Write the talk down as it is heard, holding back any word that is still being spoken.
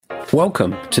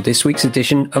Welcome to this week's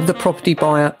edition of the Property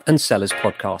Buyer and Sellers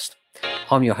Podcast.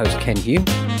 I'm your host, Ken Hume,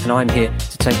 and I'm here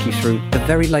to take you through the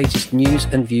very latest news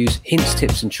and views, hints,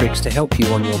 tips and tricks to help you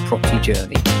on your property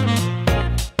journey.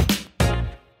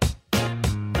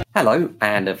 Hello,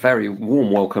 and a very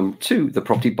warm welcome to the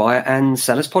Property Buyer and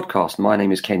Sellers Podcast. My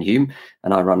name is Ken Hume,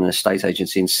 and I run an estate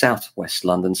agency in southwest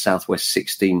London, southwest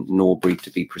 16 Norbury to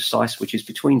be precise, which is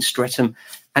between Streatham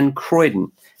and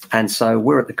Croydon. And so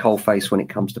we're at the coalface when it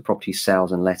comes to property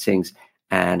sales and lettings.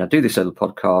 And I do this little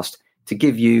podcast to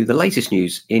give you the latest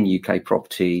news in UK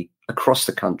property across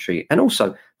the country, and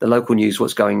also the local news,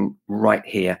 what's going on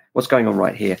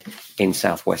right here in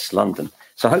southwest London.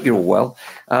 So I hope you're all well.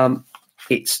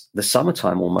 It's the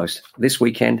summertime almost. This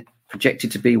weekend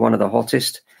projected to be one of the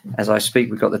hottest. As I speak,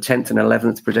 we've got the 10th and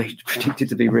 11th predicted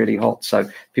to be really hot. So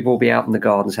people will be out in the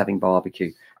gardens having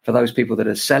barbecue. For those people that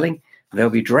are selling, they'll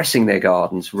be dressing their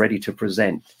gardens ready to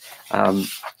present.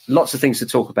 Lots of things to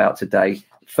talk about today.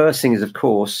 First thing is, of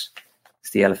course,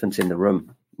 it's the elephant in the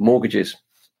room. Mortgages.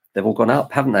 They've all gone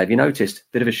up, haven't they? Have you noticed?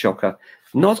 Bit of a shocker.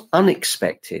 Not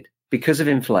unexpected because of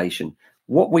inflation.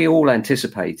 What we all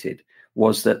anticipated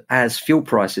was that as fuel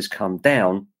prices come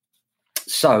down,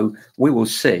 so we will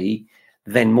see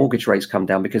then mortgage rates come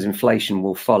down because inflation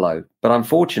will follow. But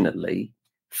unfortunately,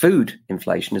 food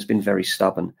inflation has been very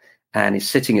stubborn and is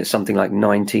sitting at something like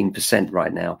 19%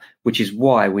 right now, which is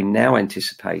why we now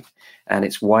anticipate, and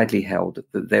it's widely held,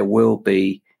 that there will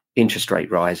be interest rate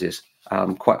rises,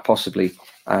 quite possibly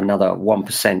another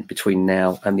 1% between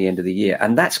now and the end of the year.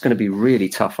 And that's going to be really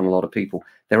tough on a lot of people.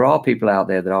 There are people out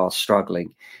there that are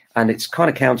struggling, and it's kind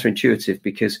of counterintuitive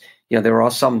because, you know, there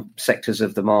are some sectors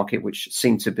of the market which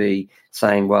seem to be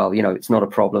saying, well, you know, it's not a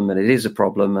problem and it is a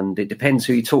problem, and it depends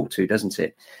who you talk to, doesn't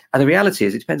it? And the reality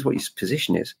is it depends what your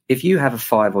position is. If you have a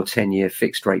 5 or 10 year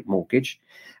fixed rate mortgage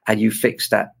and you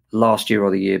fixed that last year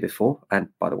or the year before, and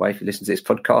by the way, if you listen to this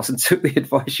podcast and took the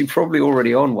advice, you're probably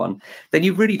already on one, then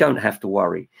you really don't have to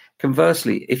worry.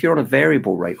 Conversely, if you're on a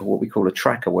variable rate, or what we call a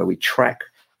tracker, where we track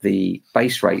the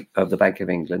base rate of the Bank of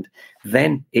England,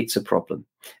 then it's a problem.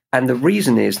 And the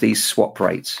reason is these swap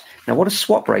rates. Now, what a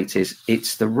swap rate is,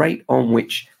 it's the rate on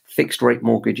which fixed rate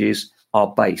mortgages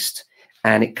are based.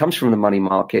 And it comes from the money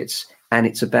markets, and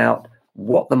it's about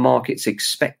what the markets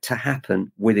expect to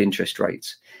happen with interest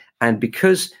rates. And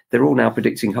because they're all now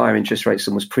predicting higher interest rates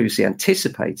than was previously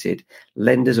anticipated,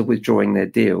 lenders are withdrawing their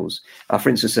deals. For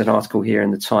instance, an article here in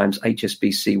the Times,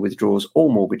 HSBC withdraws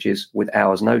all mortgages with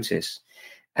hours notice.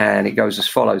 And it goes as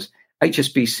follows.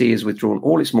 HSBC has withdrawn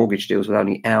all its mortgage deals with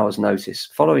only hours notice,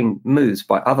 following moves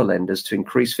by other lenders to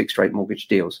increase fixed rate mortgage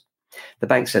deals. The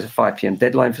bank set a 5 p.m.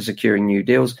 deadline for securing new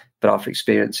deals, but after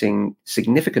experiencing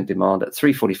significant demand at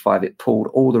 3:45, it pulled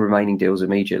all the remaining deals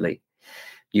immediately.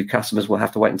 New customers will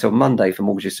have to wait until Monday for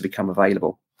mortgages to become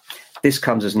available. This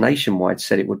comes as Nationwide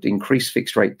said it would increase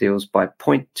fixed rate deals by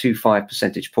 0.25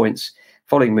 percentage points,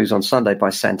 following moves on Sunday by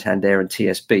Santander and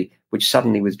TSB, which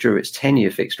suddenly withdrew its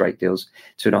 10-year fixed rate deals,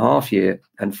 2.5-year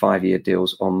and 5-year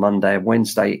deals on Monday. And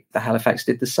Wednesday, the Halifax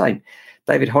did the same.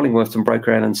 David Hollingworth from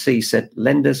broker L&C said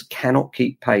lenders cannot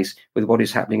keep pace with what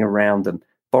is happening around them.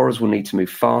 Borrowers will need to move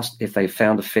fast if they've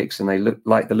found a fix and they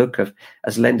like the look of,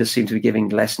 as lenders seem to be giving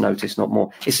less notice, not more.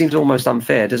 It seems almost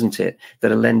unfair, doesn't it,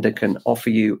 that a lender can offer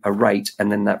you a rate and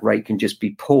then that rate can just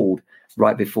be pulled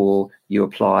right before you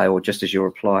apply or just as you're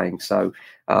applying. So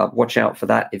watch out for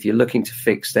that. If you're looking to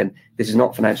fix, then this is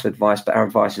not financial advice, but our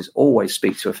advice is always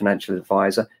speak to a financial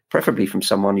advisor, preferably from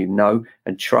someone you know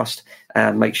and trust,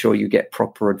 and make sure you get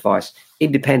proper advice.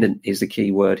 Independent is the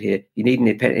key word here. You need an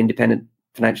independent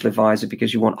financial advisor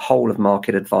because you want whole of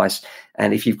market advice.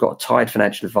 And if you've got a tied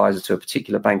financial advisor to a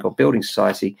particular bank or building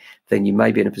society, then you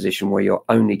may be in a position where you're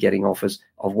only getting offers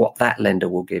of what that lender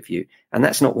will give you. And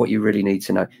that's not what you really need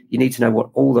to know. You need to know what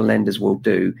all the lenders will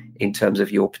do in terms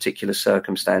of your particular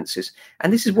circumstances.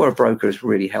 And this is where a broker is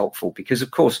really helpful because,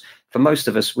 of course, for most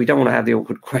of us, we don't want to have the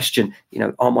awkward question, you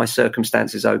know, are my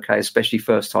circumstances okay? Especially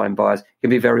first-time buyers. It can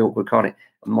be very awkward, can't it?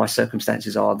 My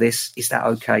circumstances are this. Is that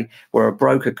okay? Where a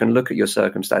broker can look at your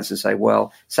circumstances and say,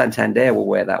 well, Santander will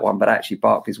wear that one, but actually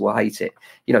Barclays will hate it.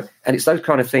 You know, and it's those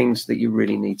kind of things that you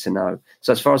really need to know.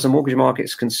 So as far as the mortgage market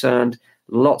is concerned,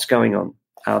 lots going on.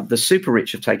 The super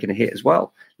rich have taken a hit as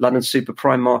well. London's super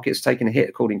prime market has taken a hit,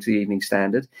 according to the Evening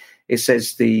Standard. It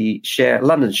says the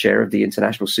London's share of the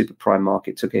international super prime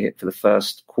market took a hit for the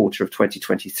first quarter of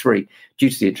 2023 due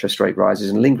to the interest rate rises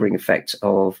and lingering effects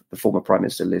of the former Prime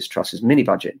Minister Liz Truss's mini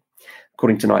budget.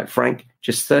 According to Knight Frank,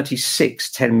 just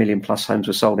 36 10 million plus homes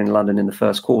were sold in London in the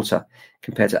first quarter,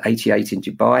 compared to 88 in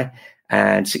Dubai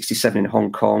and 67 in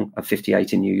Hong Kong and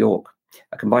 58 in New York.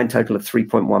 A combined total of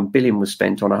 3.1 billion was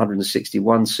spent on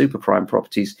 161 super prime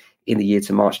properties in the year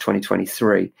to March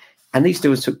 2023. And these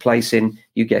deals took place in,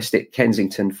 you guessed it,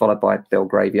 Kensington, followed by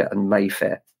Belgravia and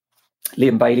Mayfair.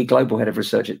 Liam Bailey, Global Head of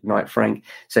Research at Knight Frank,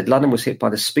 said London was hit by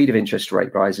the speed of interest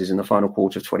rate rises in the final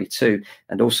quarter of 22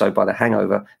 and also by the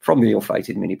hangover from the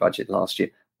ill-fated mini-budget last year,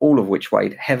 all of which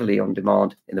weighed heavily on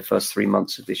demand in the first 3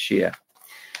 months of this year.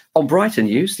 On brighter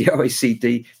news, the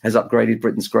OECD has upgraded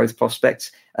Britain's growth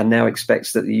prospects and now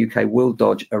expects that the UK will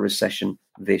dodge a recession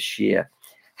this year.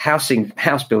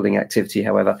 House building activity,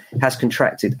 however, has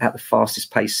contracted at the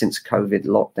fastest pace since COVID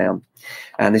lockdown.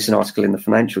 And this is an article in the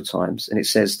Financial Times, and it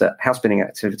says that house building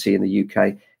activity in the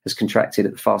UK has contracted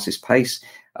at the fastest pace.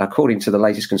 According to the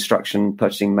latest Construction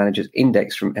Purchasing Managers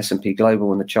Index from S&P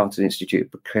Global and the Chartered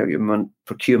Institute of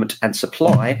Procurement and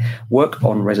Supply, work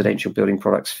on residential building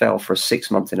products fell for a 6th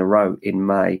month in a row in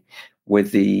May,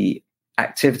 with the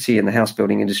activity in the house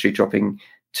building industry dropping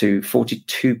to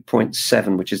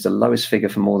 42.7, which is the lowest figure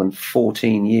for more than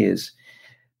 14 years.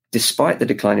 Despite the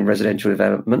decline in residential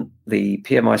development, the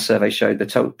PMI survey showed the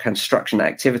total construction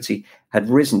activity had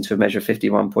risen to a measure of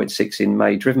 51.6 in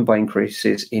May, driven by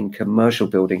increases in commercial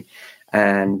building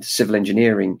and civil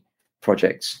engineering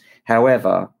projects.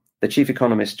 However, the chief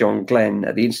economist, John Glenn,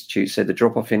 at the Institute said the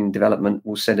drop-off in development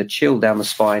will send a chill down the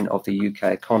spine of the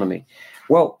UK economy.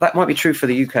 Well, that might be true for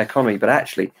the UK economy, but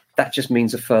actually that just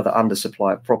means a further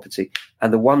undersupply of property.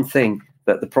 And the one thing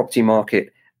that the property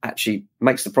market actually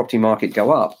makes the property market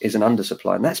go up is an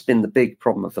undersupply. And that's been the big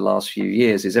problem of the last few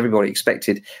years, is everybody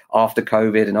expected after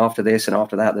COVID and after this and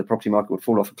after that, the property market would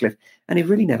fall off a cliff. And it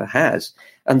really never has.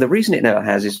 And the reason it never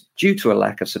has is due to a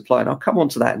lack of supply. And I'll come on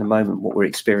to that in a moment, what we're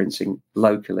experiencing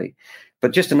locally.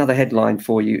 But just another headline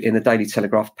for you in the Daily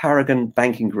Telegraph, Paragon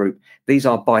Banking Group. These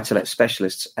are buy-to-let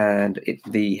specialists, and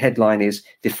the headline is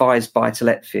Defies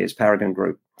Buy-to-Let Fears, Paragon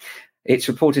Group. It's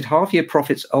reported half-year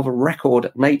profits of a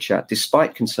record nature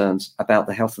despite concerns about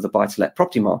the health of the buy-to-let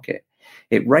property market.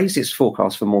 It raised its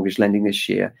forecast for mortgage lending this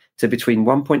year to between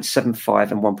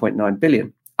 1.75 and 1.9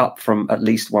 billion, up from at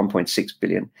least 1.6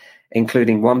 billion,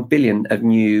 including 1 billion of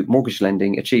new mortgage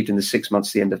lending achieved in the 6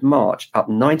 months to the end of March, up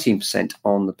 19%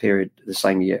 on the period the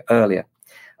same year earlier.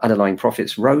 Underlying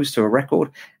profits rose to a record,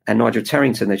 and Nigel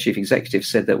Terrington, the chief executive,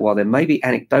 said that while there may be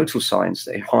anecdotal signs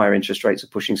that higher interest rates are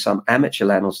pushing some amateur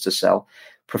landlords to sell,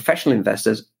 professional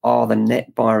investors are the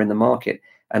net buyer in the market.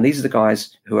 And these are the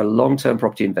guys who are long-term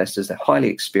property investors. They're highly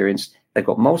experienced. They've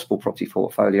got multiple property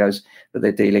portfolios that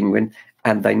they're dealing with,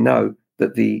 and they know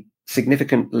that the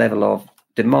significant level of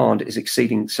demand is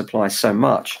exceeding supply so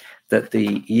much that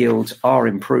the yields are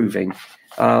improving.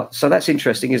 So that's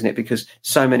interesting, isn't it? Because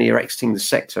so many are exiting the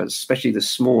sector, especially the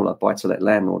smaller buy-to-let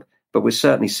landlord. But we're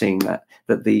certainly seeing that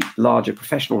the larger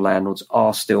professional landlords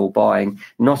are still buying,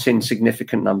 not in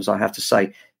significant numbers, I have to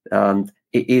say.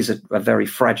 It is a very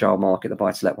fragile market, the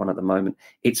buy-to-let one at the moment.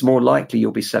 It's more likely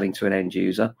you'll be selling to an end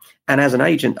user. And as an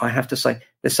agent, I have to say,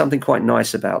 there's something quite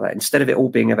nice about that. Instead of it all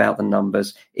being about the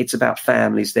numbers, it's about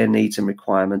families, their needs and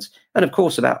requirements, and of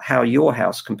course about how your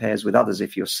house compares with others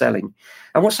if you're selling.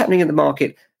 And what's happening in the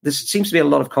market, there seems to be a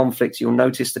lot of conflict. You'll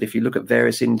notice that if you look at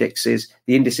various indexes,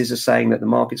 the indices are saying that the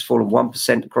market's fallen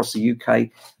 1% across the UK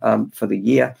for the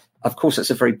year. Of course, that's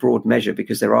a very broad measure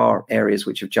because there are areas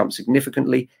which have jumped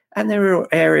significantly and there are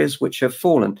areas which have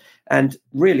fallen. And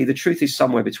really, the truth is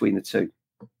somewhere between the two.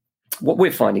 What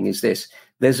we're finding is this.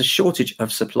 There's a shortage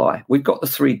of supply. We've got the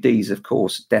 3 Ds, of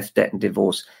course, death, debt, and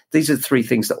divorce. These are the 3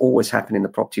 things that always happen in the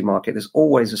property market. There's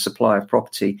always a supply of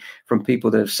property from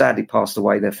people that have sadly passed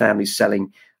away, their families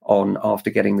selling on after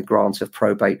getting the grant of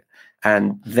probate,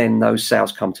 and then those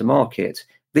sales come to market.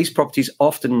 These properties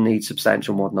often need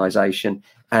substantial modernisation,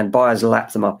 and buyers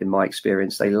lap them up, in my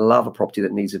experience. They love a property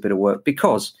that needs a bit of work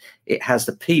because it has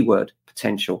the P word,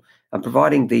 potential. And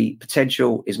providing the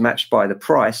potential is matched by the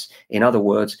price, in other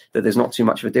words, that there's not too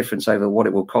much of a difference over what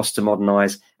it will cost to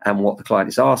modernise and what the client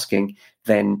is asking,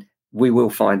 then we will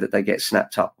find that they get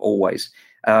snapped up always.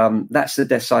 That's the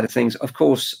debt side of things. Of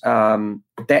course,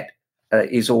 debt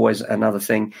is always another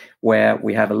thing where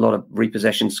we have a lot of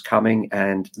repossessions coming,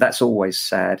 and that's always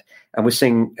sad. And we're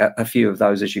seeing a few of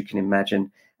those, as you can imagine,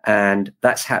 and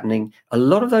that's happening. A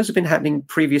lot of those have been happening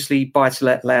previously,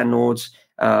 buy-to-let landlords,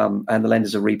 and the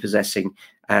lenders are repossessing.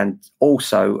 And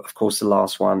also, of course, the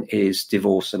last one is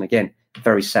divorce. And again,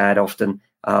 very sad often,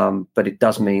 but it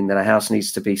does mean that a house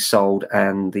needs to be sold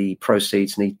and the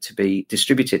proceeds need to be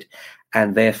distributed.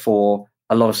 And therefore,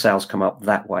 a lot of sales come up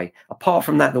that way. Apart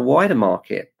from that, the wider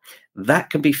market,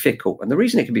 that can be fickle. And the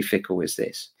reason it can be fickle is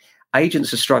this.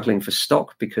 Agents are struggling for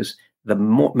stock because the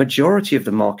majority of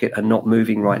the market are not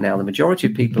moving right now. The majority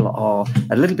of people are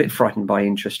a little bit frightened by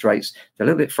interest rates. They're a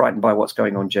little bit frightened by what's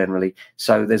going on generally.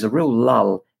 So there's a real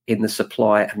lull in the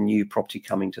supply of new property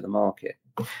coming to the market.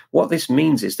 What this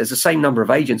means is there's the same number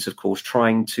of agents, of course,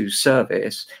 trying to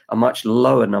service a much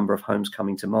lower number of homes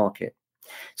coming to market.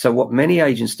 So what many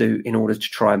agents do in order to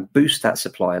try and boost that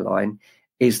supply line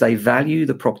is they value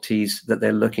the properties that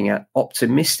they're looking at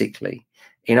optimistically.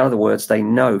 In other words, they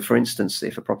know, for instance,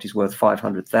 if a property is worth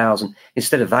 500,000,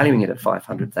 instead of valuing it at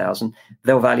 500,000,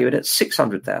 they'll value it at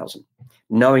 600,000,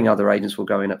 knowing other agents will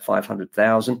go in at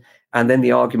 500,000. And then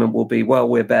the argument will be, well,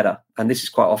 we're better. And this is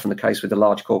quite often the case with the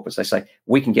large corporates. They say,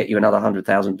 we can get you another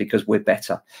 100,000 because we're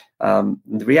better. The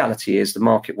reality is the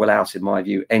market will out, in my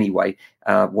view, anyway.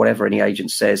 Whatever any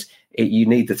agent says, you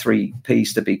need the 3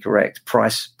 Ps to be correct: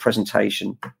 price,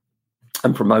 presentation,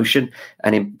 and promotion.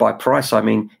 And by price, I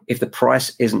mean, if the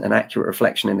price isn't an accurate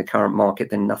reflection in the current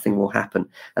market, then nothing will happen.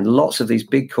 And lots of these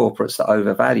big corporates that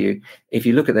overvalue, if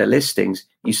you look at their listings,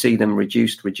 you see them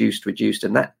reduced.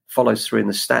 And that follows through in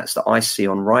the stats that I see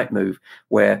on Rightmove,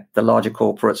 where the larger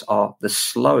corporates are the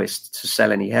slowest to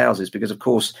sell any houses because, of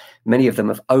course, many of them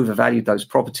have overvalued those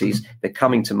properties. They're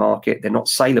coming to market. They're not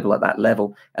saleable at that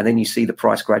level. And then you see the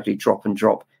price gradually drop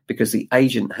because the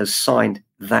agent has signed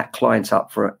that client up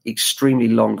for an extremely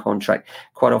long contract,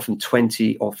 quite often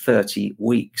 20 or 30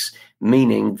 weeks,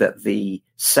 meaning that the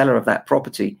seller of that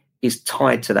property is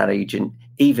tied to that agent,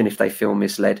 even if they feel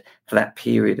misled for that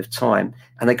period of time,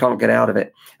 and they can't get out of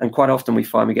it. And quite often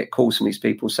we get calls from these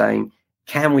people saying,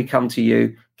 can we come to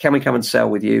you? Can we come and sell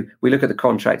with you? We look at the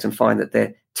contract and find that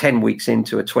they're 10 weeks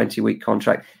into a 20-week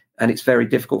contract, and it's very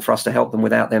difficult for us to help them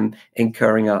without them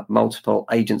incurring a multiple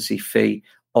agency fee,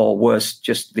 or worse,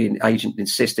 just the agent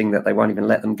insisting that they won't even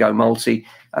let them go multi.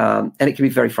 And it can be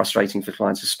very frustrating for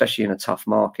clients, especially in a tough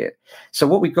market. So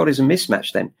what we've got is a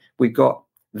mismatch then. We've got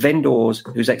vendors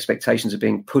whose expectations are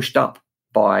being pushed up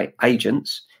by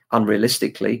agents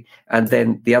unrealistically. And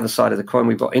then the other side of the coin,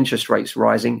 we've got interest rates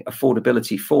rising,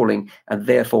 affordability falling, and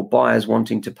therefore buyers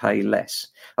wanting to pay less.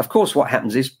 Of course, what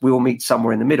happens is we'll meet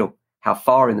somewhere in the middle. How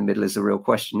far in the middle is the real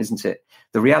question, isn't it?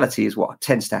 The reality is what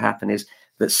tends to happen is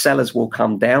that sellers will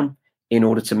come down in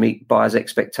order to meet buyers'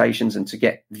 expectations and to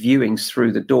get viewings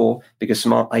through the door, because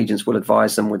smart agents will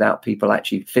advise them without people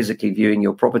actually physically viewing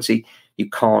your property, you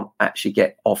can't actually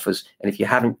get offers. And if you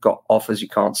haven't got offers, you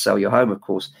can't sell your home, of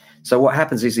course. So what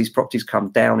happens is these properties come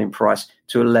down in price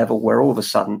to a level where all of a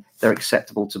sudden they're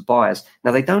acceptable to buyers.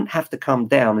 Now, they don't have to come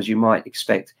down, as you might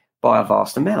expect, by a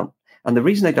vast amount. And the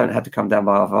reason they don't have to come down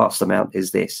by a vast amount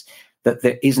is this: that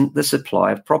there isn't the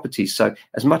supply of properties. So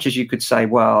as much as you could say,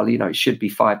 well, it should be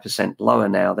 5% lower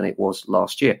now than it was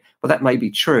last year. Well, that may be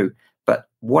true, but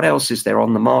what else is there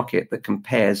on the market that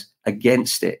compares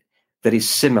against it that is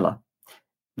similar?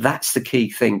 That's the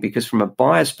key thing, because from a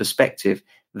buyer's perspective,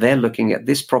 they're looking at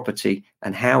this property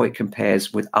and how it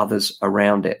compares with others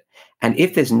around it. And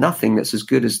if there's nothing that's as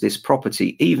good as this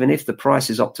property, even if the price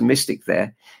is optimistic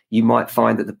there, you might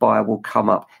find that the buyer will come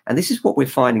up. And this is what we're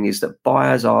finding, is that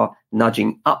buyers are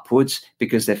nudging upwards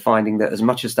because they're finding that as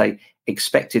much as they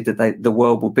expected that the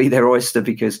world will be their oyster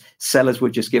because sellers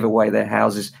would just give away their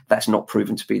houses, that's not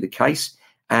proven to be the case.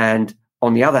 And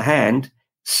on the other hand,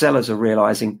 sellers are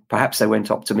realizing perhaps they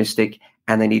went optimistic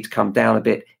and they need to come down a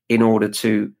bit in order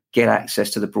to get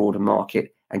access to the broader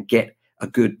market and get a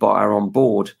good buyer on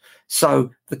board.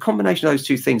 So the combination of those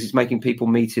two things is making people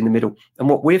meet in the middle. And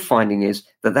what we're finding is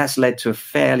that that's led to a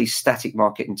fairly static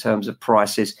market in terms of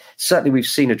prices. Certainly we've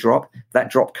seen a drop. That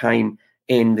drop came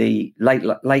in the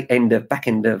back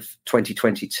end of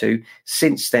 2022.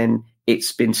 Since then,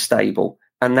 it's been stable.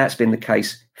 And that's been the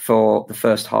case for the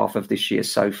first half of this year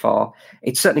so far.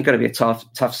 It's certainly going to be a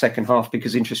tough second half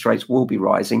because interest rates will be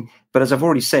rising. But as I've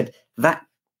already said, that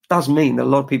does mean that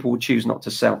a lot of people will choose not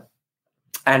to sell.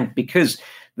 And because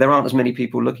there aren't as many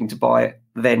people looking to buy it,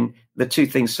 then the two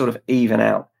things sort of even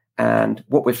out. And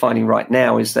what we're finding right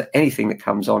now is that anything that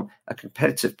comes on a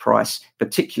competitive price,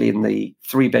 particularly in the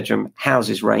 3-bedroom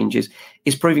houses ranges,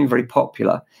 is proving very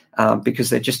popular because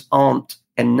there just aren't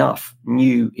enough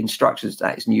new instructions,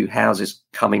 that is, new houses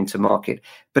coming to market.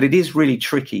 But it is really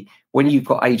tricky when you've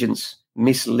got agents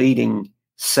misleading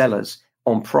sellers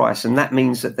on price. And that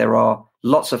means that there are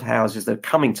lots of houses that are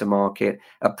coming to market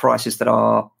at prices that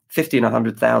are 50 and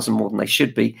 100,000 more than they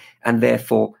should be, and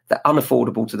therefore they're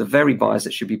unaffordable to the very buyers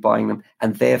that should be buying them,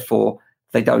 and therefore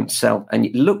they don't sell. And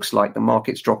it looks like the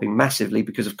market's dropping massively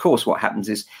because, of course, what happens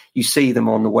is you see them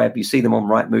on the web, you see them on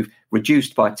Rightmove,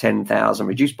 reduced by 10,000,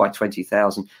 reduced by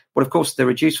 20,000. But, of course, they're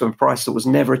reduced from a price that was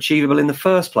never achievable in the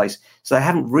first place. So they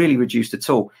haven't really reduced at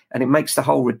all. And it makes the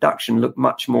whole reduction look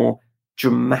much more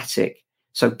dramatic.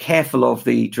 So careful of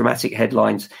the dramatic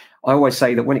headlines. I always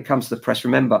say that when it comes to the press,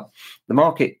 remember, the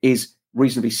market is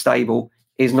reasonably stable,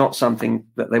 is not something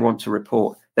that they want to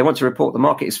report. They want to report the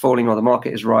market is falling or the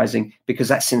market is rising because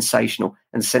that's sensational.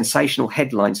 And sensational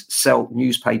headlines sell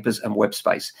newspapers and web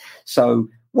space. So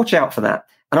watch out for that.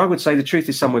 And I would say the truth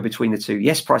is somewhere between the two.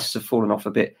 Yes, prices have fallen off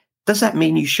a bit. Does that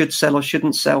mean you should sell or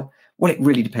shouldn't sell? Well, it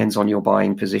really depends on your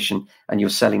buying position and your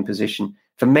selling position.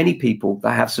 For many people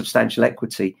that have substantial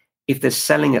equity, if they're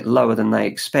selling at lower than they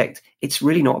expect, it's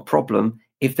really not a problem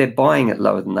if they're buying at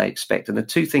lower than they expect. And the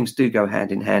two things do go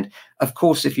hand in hand. Of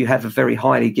course, if you have a very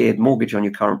highly geared mortgage on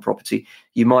your current property,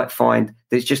 you might find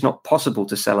that it's just not possible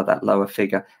to sell at that lower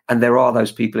figure. And there are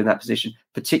those people in that position,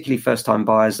 particularly first-time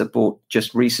buyers that bought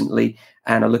just recently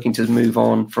and are looking to move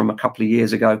on from a couple of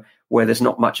years ago, where there's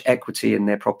not much equity in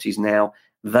their properties now.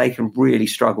 They can really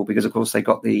struggle because, of course, they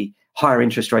got the higher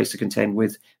interest rates to contend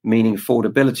with, meaning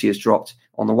affordability has dropped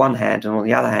on the one hand, and on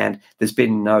the other hand, there's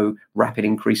been no rapid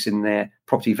increase in their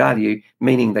property value,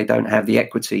 meaning they don't have the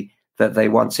equity that they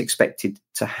once expected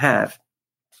to have.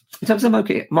 In terms of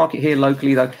the market here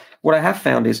locally, though, what I have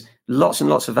found is lots and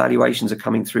lots of valuations are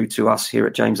coming through to us here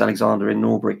at James Alexander in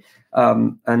Norbury,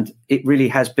 and it really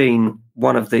has been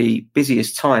one of the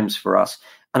busiest times for us.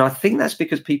 And I think that's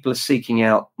because people are seeking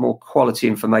out more quality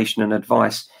information and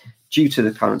advice due to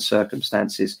the current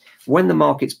circumstances. When the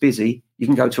market's busy, you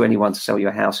can go to anyone to sell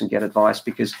your house and get advice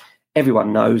because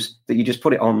everyone knows that you just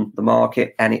put it on the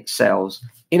market and it sells.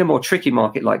 In a more tricky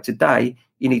market like today,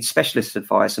 you need specialist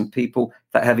advice and people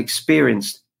that have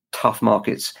experienced tough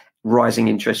markets, rising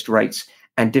interest rates,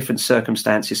 and different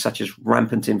circumstances such as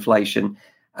rampant inflation.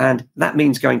 And that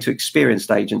means going to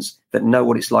experienced agents that know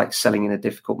what it's like selling in a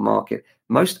difficult market.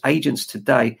 Most agents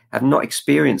today have not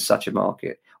experienced such a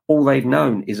market. All they've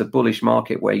known is a bullish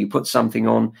market where you put something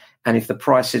on, and if the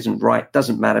price isn't right, it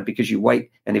doesn't matter because you wait,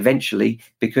 and eventually,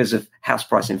 because of house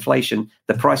price inflation,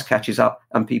 the price catches up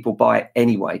and people buy it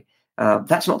anyway.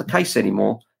 That's not the case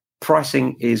anymore.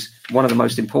 Pricing is one of the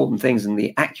most important things, and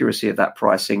the accuracy of that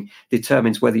pricing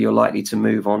determines whether you're likely to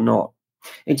move or not.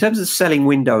 In terms of the selling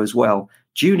window as well,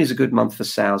 June is a good month for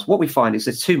sales. What we find is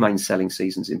there's two main selling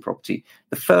seasons in property.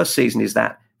 The first season is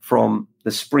that from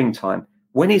the springtime.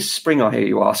 When is spring, I hear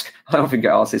you ask? I often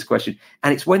get asked this question.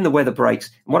 And it's when the weather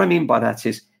breaks. And what I mean by that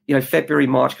is, February,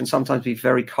 March can sometimes be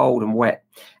very cold and wet.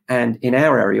 And in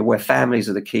our area, where families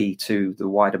are the key to the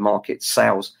wider market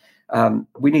sales,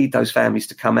 we need those families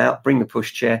to come out, bring the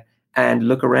pushchair and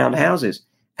look around houses.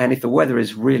 And if the weather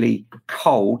is really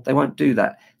cold, they won't do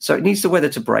that. So it needs the weather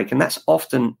to break. And that's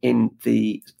often in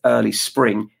the early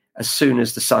spring, as soon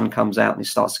as the sun comes out and it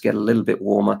starts to get a little bit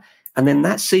warmer. And then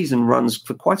that season runs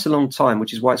for quite a long time,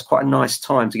 which is why it's quite a nice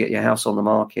time to get your house on the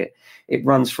market. It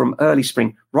runs from early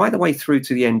spring right the way through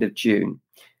to the end of June.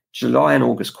 July and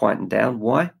August quieten down.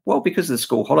 Why? Well, because of the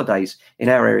school holidays in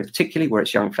our area, particularly where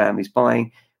it's young families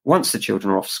buying. Once the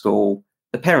children are off school,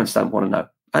 the parents don't want to know.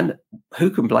 And who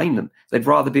can blame them? They'd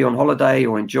rather be on holiday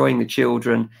or enjoying the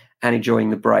children and enjoying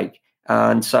the break.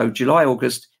 And so July,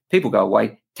 August, people go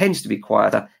away, tends to be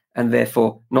quieter, and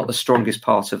therefore not the strongest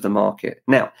part of the market.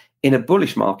 Now, in a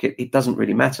bullish market, it doesn't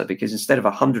really matter because instead of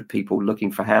 100 people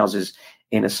looking for houses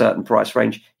in a certain price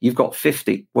range, you've got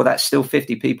 50. Well, that's still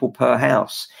 50 people per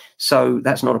house. So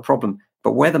that's not a problem.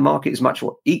 But where the market is much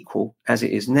more equal as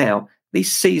it is now,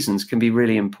 these seasons can be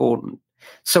really important.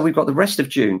 So we've got the rest of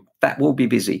June. That will be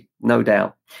busy, no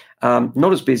doubt.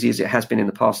 Not as busy as it has been in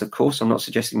the past, of course. I'm not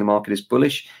suggesting the market is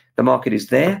bullish. The market is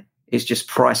there. It's just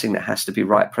pricing that has to be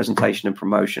right, presentation and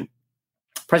promotion.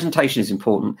 Presentation is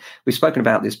important. We've spoken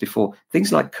about this before.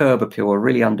 Things like curb appeal are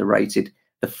really underrated.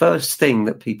 The first thing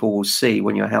that people will see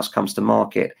when your house comes to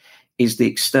market is the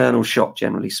external shot,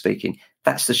 generally speaking.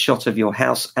 That's the shot of your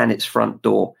house and its front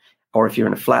door. Or if you're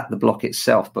in a flat, the block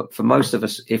itself. But for most of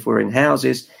us, if we're in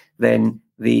houses, then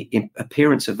the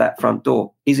appearance of that front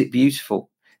door, is it beautiful?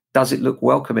 Does it look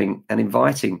welcoming and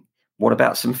inviting? What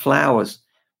about some flowers?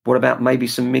 What about maybe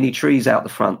some mini trees out the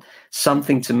front?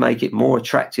 Something to make it more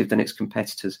attractive than its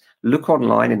competitors. Look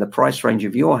online in the price range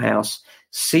of your house.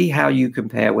 See how you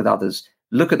compare with others.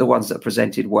 Look at the ones that are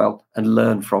presented well and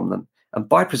learn from them. And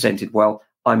by presented well,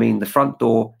 I mean the front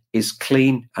door is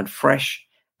clean and fresh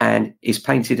and is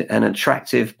painted an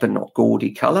attractive but not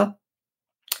gaudy colour.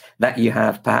 That you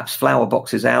have perhaps flower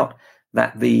boxes out,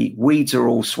 that the weeds are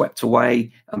all swept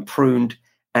away and pruned,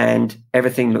 and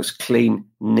everything looks clean,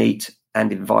 neat,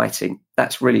 and inviting.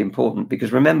 That's really important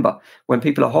because remember, when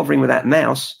people are hovering with that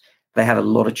mouse, they have a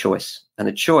lot of choice. And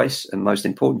the choice, and most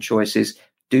important choice, is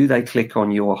do they click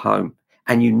on your home?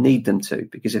 And you need them to,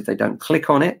 because if they don't click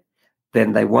on it,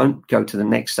 then they won't go to the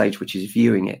next stage, which is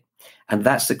viewing it. And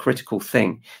that's the critical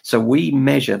thing. So we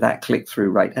measure that click-through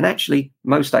rate. And actually,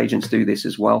 most agents do this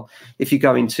as well. If you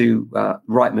go into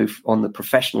Rightmove on the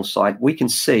professional side, we can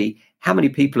see how many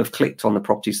people have clicked on the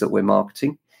properties that we're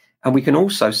marketing. And we can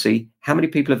also see how many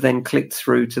people have then clicked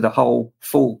through to the whole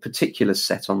full particulars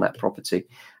set on that property.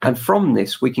 And from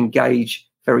this, we can gauge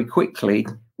very quickly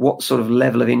what sort of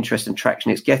level of interest and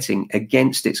traction it's getting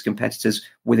against its competitors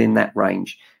within that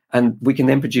range. And we can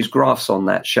then produce graphs on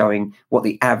that showing what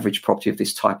the average property of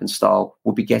this type and style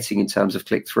will be getting in terms of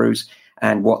click-throughs,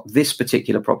 and what this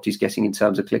particular property is getting in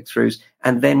terms of click-throughs,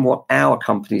 and then what our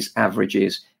company's average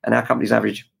is. And our company's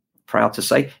average, proud to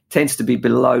say, tends to be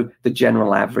below the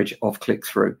general average of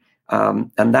click-through.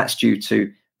 And that's due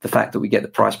to the fact that we get the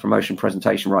price promotion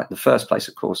presentation right in the first place,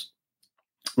 of course.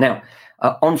 Now,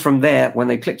 on from there, when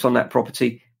they clicked on that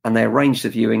property and they arranged the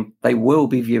viewing, they will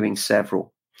be viewing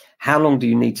several. How long do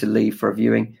you need to leave for a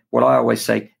viewing? Well, I always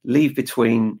say leave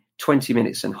between 20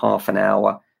 minutes and half an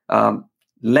hour.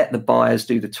 Let the buyers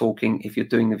do the talking if you're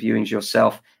doing the viewings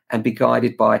yourself, and be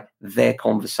guided by their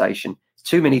conversation.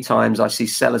 Too many times I see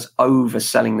sellers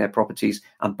overselling their properties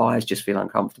and buyers just feel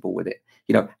uncomfortable with it.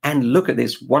 And look at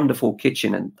this wonderful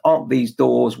kitchen, and aren't these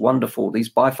doors wonderful?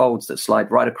 These bifolds that slide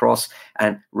right across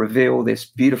and reveal this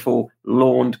beautiful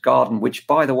lawned garden, which,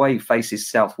 by the way, faces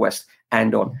southwest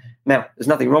and on. Now, there's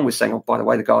nothing wrong with saying, oh, by the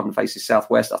way, the garden faces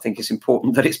southwest. I think it's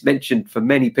important that it's mentioned for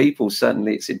many people.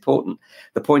 Certainly it's important.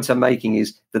 The point I'm making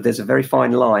is that there's a very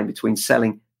fine line between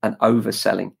selling and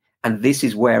overselling. And this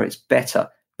is where it's better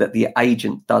that the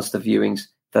agent does the viewings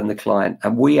than the client.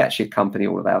 And we actually accompany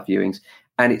all of our viewings.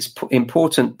 And it's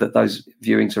important that those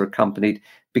viewings are accompanied,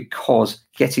 because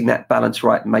getting that balance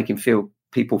right and making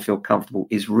people feel comfortable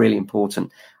is really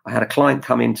important. I had a client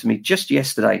come in to me just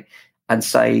yesterday and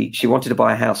say she wanted to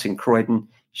buy a house in Croydon.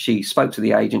 She spoke to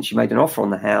the agent. She made an offer on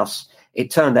the house.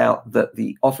 It turned out that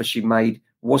the offer she made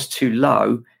was too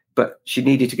low, but she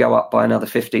needed to go up by another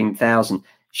 15,000.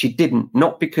 She didn't,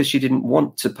 not because she didn't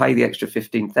want to pay the extra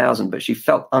 15,000, but she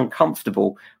felt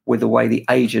uncomfortable with the way the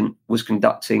agent was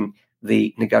conducting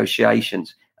the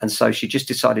negotiations. And so she just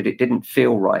decided it didn't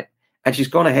feel right. And she's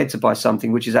gone ahead to buy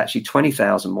something which is actually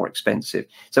 20,000 more expensive.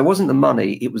 So it wasn't the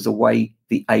money, it was the way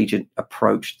the agent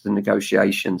approached the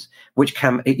negotiations, which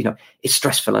it's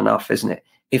stressful enough, isn't it?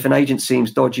 If an agent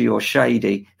seems dodgy or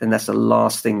shady, then that's the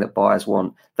last thing that buyers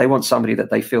want. They want somebody that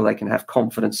they feel they can have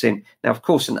confidence in. Now, of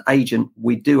course, an agent,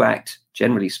 we do act,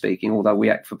 generally speaking, although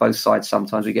we act for both sides.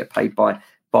 Sometimes we get paid by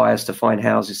buyers to find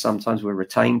houses. Sometimes we're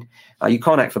retained. You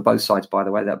can't act for both sides, by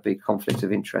the way. That would be a conflict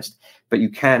of interest. But you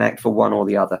can act for one or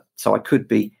the other. So I could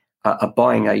be a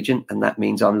buying agent, and that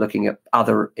means I'm looking at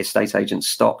other estate agents'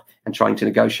 stock and trying to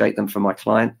negotiate them for my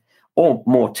client. Or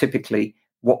more typically,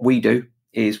 what we do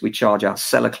is we charge our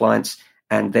seller clients,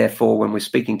 and therefore when we're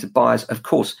speaking to buyers, of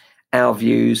course, our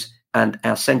views and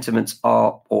our sentiments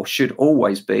are, or should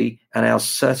always be, and ours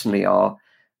certainly are,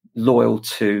 loyal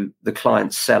to the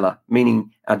client's seller, meaning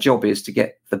our job is to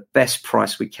get the best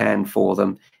price we can for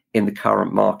them in the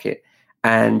current market.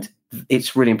 And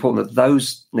it's really important that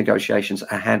those negotiations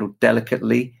are handled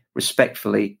delicately,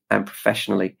 respectfully, and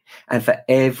professionally. And for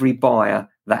every buyer,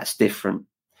 that's different.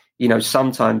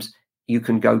 Sometimes you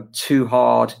can go too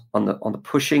hard on the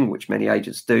pushing, which many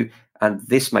agents do, and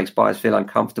this makes buyers feel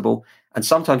uncomfortable. And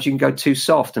sometimes you can go too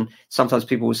soft, and sometimes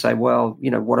people will say, well,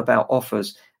 what about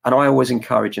offers? And I always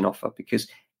encourage an offer, because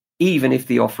even if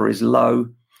the offer is low,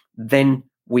 then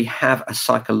we have a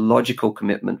psychological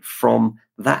commitment from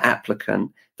that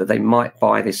applicant that they might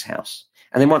buy this house.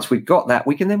 And then once we've got that,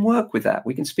 we can then work with that.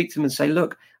 We can speak to them and say,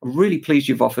 look, I'm really pleased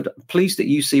you've offered, pleased that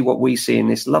you see what we see in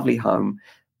this lovely home.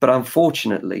 But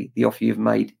unfortunately, the offer you've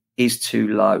made is too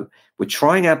low. We're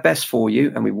trying our best for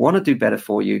you and we want to do better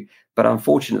for you. But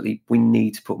unfortunately, we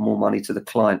need to put more money to the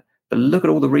client. But look at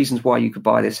all the reasons why you could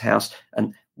buy this house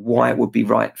and why it would be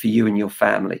right for you and your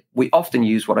family. We often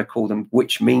use what I call them,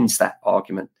 which means that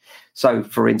argument. So,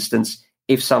 for instance,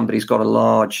 if somebody's got a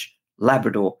large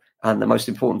Labrador and the most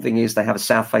important thing is they have a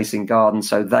south-facing garden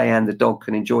so they and the dog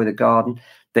can enjoy the garden,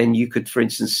 then you could, for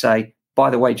instance, say, by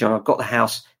the way, John, I've got the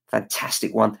house,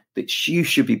 fantastic one, that you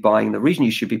should be buying. The reason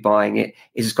you should be buying it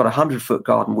is it's got a 100-foot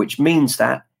garden, which means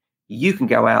that you can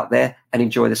go out there and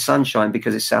enjoy the sunshine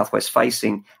because it's southwest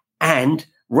facing, and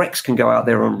Rex can go out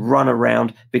there and run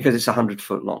around because it's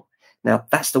 100-foot long. Now,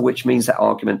 that's the which means that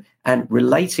argument. And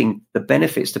relating the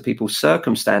benefits to people's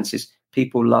circumstances,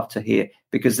 people love to hear,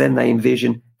 because then they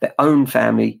envision their own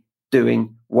family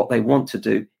doing what they want to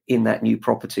do in that new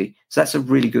property. So that's a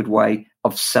really good way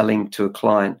of selling to a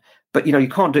client. But, you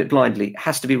can't do it blindly. It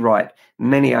has to be right.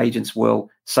 Many agents will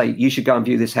say, you should go and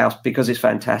view this house because it's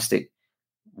fantastic.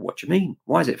 what do you mean?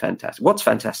 Why is it fantastic? What's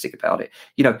fantastic about it?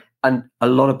 And a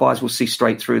lot of buyers will see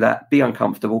straight through that, be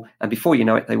uncomfortable, and before you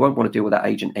know it, they won't want to deal with that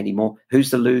agent anymore.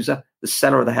 Who's the loser? The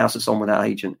seller of the house that's on with that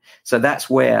agent. So that's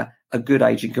where a good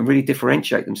agent can really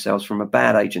differentiate themselves from a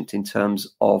bad agent in terms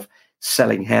of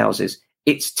selling houses.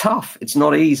 It's tough. It's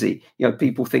not easy.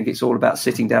 People think it's all about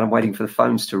sitting down and waiting for the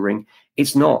phones to ring.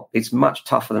 It's not. It's much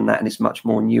tougher than that, and it's much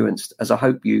more nuanced, as I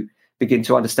hope you begin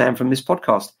to understand from this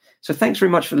podcast. So thanks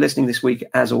very much for listening this week,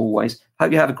 as always.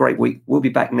 Hope you have a great week. We'll be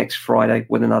back next Friday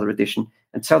with another edition.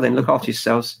 Until then, look after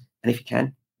yourselves, and if you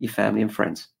can, your family and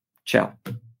friends. Ciao.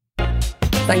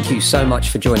 Thank you so much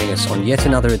for joining us on yet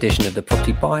another edition of the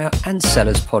Property Buyer and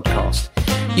Sellers Podcast.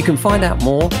 You can find out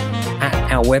more at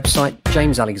our website,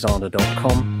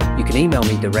 jamesalexander.com. You can email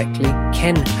me directly,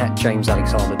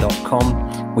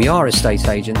 ken@jamesalexander.com. We are estate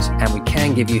agents, and we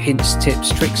can give you hints,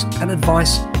 tips, tricks and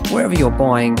advice wherever you're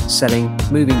buying, selling,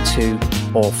 moving to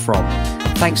or from.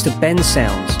 Thanks to Ben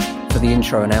Sounds for the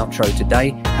intro and outro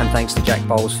today, and thanks to Jack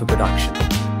Bowles for production.